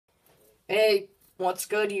Hey, what's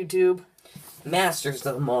good, YouTube? Masters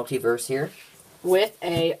of the Multiverse here. With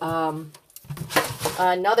a,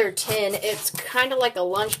 another tin. It's kind of like a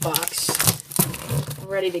lunchbox. I'm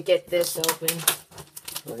ready to get this open.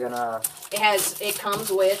 We're gonna... It comes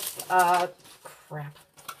with, crap.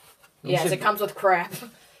 Yes, it comes with crap.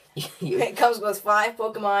 It comes with 5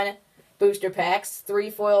 Pokemon booster packs, 3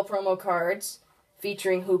 foil promo cards,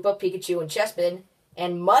 featuring Hoopa, Pikachu, and Chespin,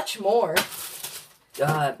 and much more.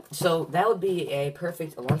 So that would be a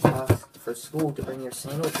perfect lunchbox for school to bring your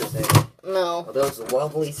sandwiches in. No. Oh, those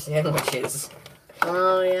lovely sandwiches.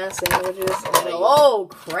 Oh, yeah, sandwiches. Oh,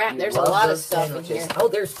 crap, there's a lot of stuff sandwiches. In here. Oh,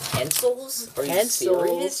 there's pencils? Are you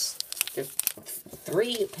serious? There's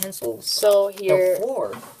 3 pencils. So here... No,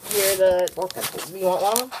 4. Here are the... 4 pencils. You want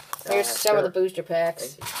one? Here's some of the booster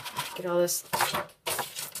packs. Get all this...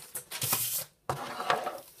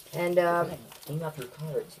 And, Clean up your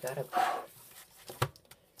cards. You gotta...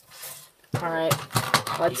 Alright.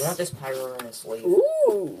 Do you want this pyro in a sleeve?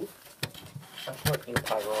 Ooh! I'm putting you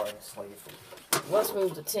pyro in a sleeve. Let's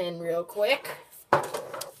move the tin real quick.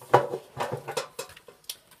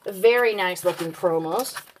 Very nice looking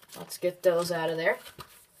promos. Let's get those out of there.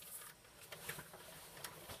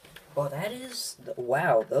 Oh, that is...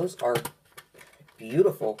 Wow, those are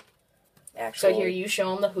beautiful, actually. So here, you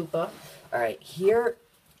show them the Hoopa. Alright, here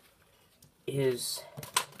is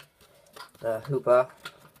the Hoopa.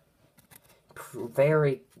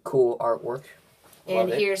 Very cool artwork. And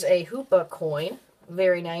here's a Hoopa coin.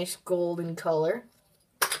 Very nice golden color.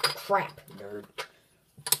 Crap. Nerd.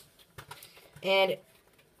 And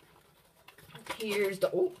here's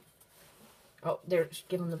the... Oh, there's...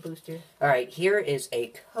 Give him the booster. Alright, here is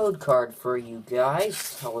a code card for you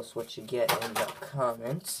guys. Tell us what you get in the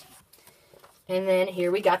comments. And then here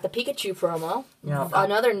we got the Pikachu promo. Now,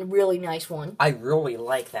 another really nice one. I really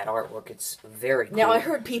like that artwork. It's very cool. Now, I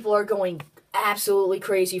heard people are going absolutely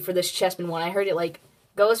crazy for this Chespin one. I heard it, like,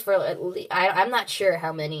 goes for at least... I'm not sure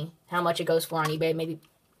how much it goes for on eBay. Maybe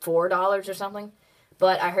 $4 or something.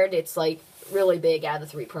 But I heard it's, like, really big out of the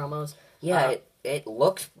 3 promos. Yeah, it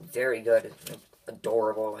looks very good.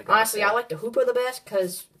 Adorable. Honestly, I like the Hoopa the best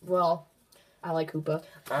because, well, I like Hoopa.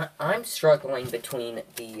 I'm struggling between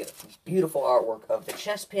the beautiful artwork of the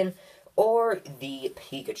Chespin or the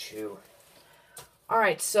Pikachu.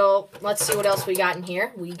 Alright, so let's see what else we got in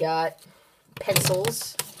here. We got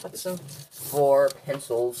pencils. What's some? 4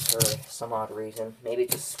 pencils for some odd reason. Maybe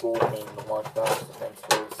it's a school thing, the lunchbox of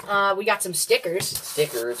pencils. We got some stickers.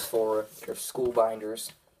 Stickers for your school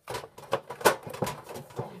binders.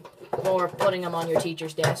 Or putting them on your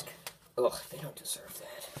teacher's desk. Ugh, they don't deserve that.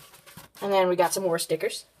 And then we got some more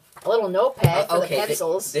stickers. A little notepad for the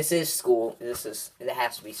pencils. This is school. It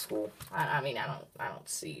has to be school. I mean, I don't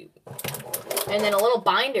see. And then a little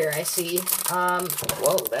binder, I see.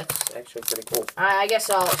 Whoa, that's actually pretty cool. I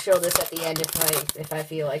guess I'll show this at the end if I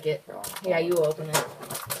feel like it. Yeah, you open it.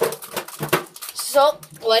 So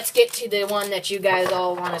let's get to the one that you guys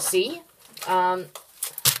all want to see.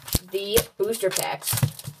 The booster packs.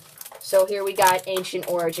 So here we got Ancient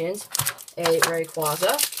Origins, a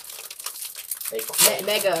Rayquaza.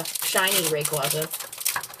 Mega shiny Rayquaza.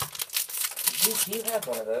 Do you have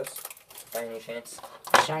one of those, by any chance?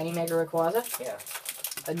 Shiny Mega Rayquaza? Yeah.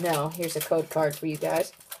 No, here's a code card for you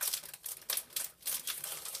guys.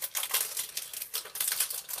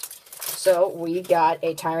 So, we got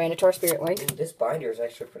a Tyranitar Spirit Link. Dude, this binder is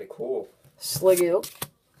actually pretty cool. Sliggoo.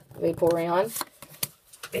 Vaporeon.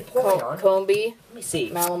 Vaporeon? Combi. Let me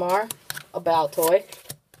see. Malamar. A Baltoy.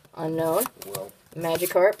 Unknown. Whoa.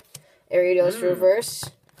 Magikarp. Ariados Reverse.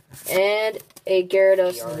 And a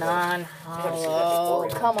Gyarados non-hollow.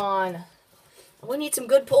 Come on. We need some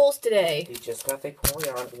good pulls today. You just got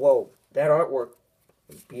Vaporeon. Whoa. That artwork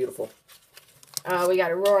is beautiful. We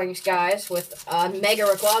got a Roaring Skies with Mega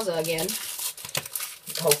Rayquaza again.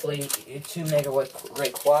 Hopefully, 2 Mega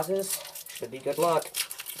Rayquazas. Should be good luck.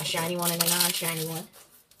 A shiny one and a non-shiny one.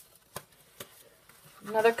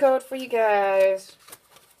 Another code for you guys.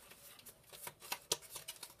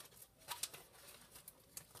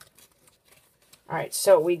 Alright,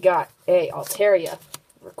 so we got a Altaria,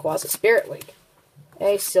 Rayquaza Spirit Link,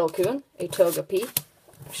 a Silcoon, a Togepi,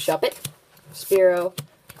 a Shuppet, a Spearow,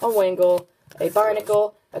 a Wingull, a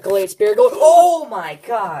Barnacle, a Gallade Spirigal. Oh my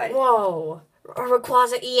god! Whoa! A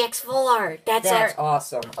Rayquaza EX Full Art. That's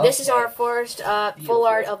awesome. Okay. This is our first full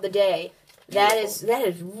art of the day. That is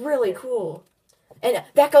really cool. And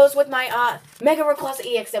that goes with my Mega Rayquaza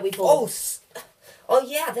EX that we pulled. Oh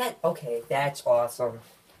yeah, okay, that's awesome.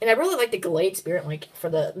 And I really like the Gallade Spirit Link for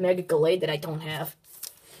the Mega Gallade that I don't have.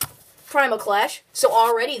 Primal Clash. So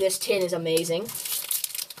already this tin is amazing.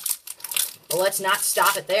 But let's not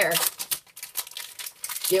stop it there.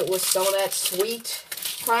 get with some of that sweet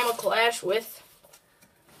Primal Clash with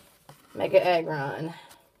Mega Aggron.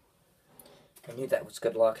 I knew that was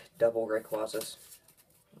good luck. Double Rayquazas.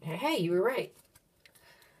 Hey, you were right.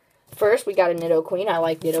 First, we got a Nidoqueen. I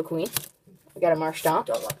like Nidoqueen. We got a Marshtomp.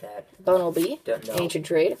 Don't like that. Bunnelby. Don't know. Ancient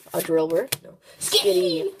Trade. A Drillbur. No.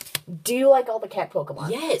 Skitty. Do you like all the cat Pokemon?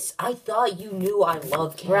 Yes, I thought you knew I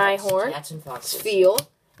love cats. Rhyhorn. Cats and foxes. Spheal.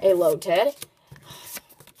 A Lotad.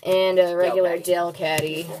 And a regular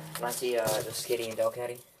Delcatty. Can I see the Skitty and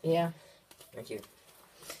Delcatty? Yeah. Thank you.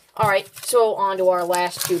 Alright, so on to our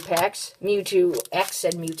last two packs. Mewtwo X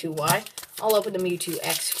and Mewtwo Y. I'll open the Mewtwo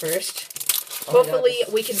X first. Oh Hopefully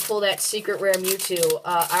we can pull that secret rare Mewtwo.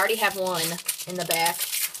 I already have one in the back.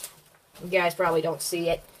 You guys probably don't see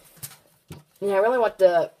it. Yeah, I really want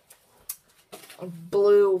the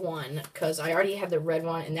blue one, because I already have the red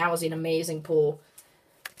one, and that was an amazing pull.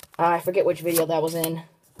 I forget which video that was in.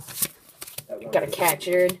 Got a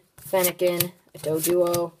Catchard, Fennekin, a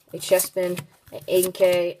Doduo, a Chespin, an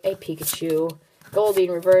Inkay, a Pikachu, Goldeen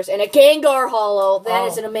Reverse, and a Gengar Hollow. That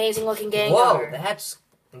is an amazing looking Gengar. Whoa, that's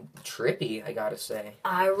trippy, I gotta say.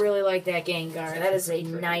 I really like that Gengar. That is a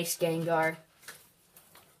nice Gengar.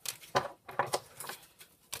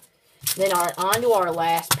 Then on to our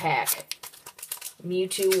last pack.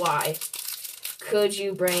 Mewtwo Y. Could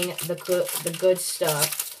you bring the good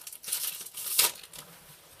stuff?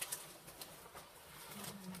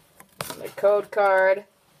 The code card.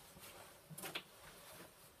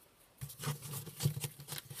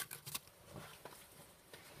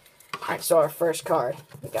 Alright, so our first card.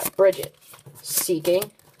 We got Bridget,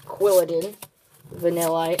 Seeking, Quilladin,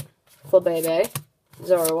 Vanillite, Flabebe,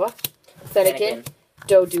 Zorua, Fennekin,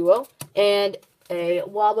 Doduo, and a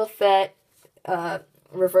Wobbuffet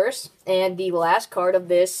reverse. And the last card of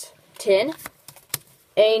this tin,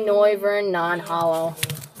 a Noivern non-hollow.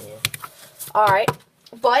 Yeah. Alright,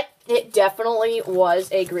 but it definitely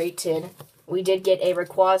was a great tin. We did get a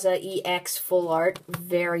Rayquaza EX full art.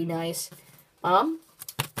 Very nice.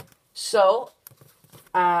 So,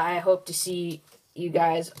 I hope to see you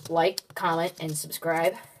guys like, comment, and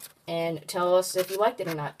subscribe. And tell us if you liked it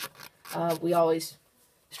or not. We always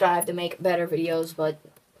strive to make better videos, but...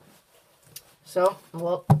 So,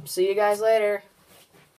 we'll see you guys later.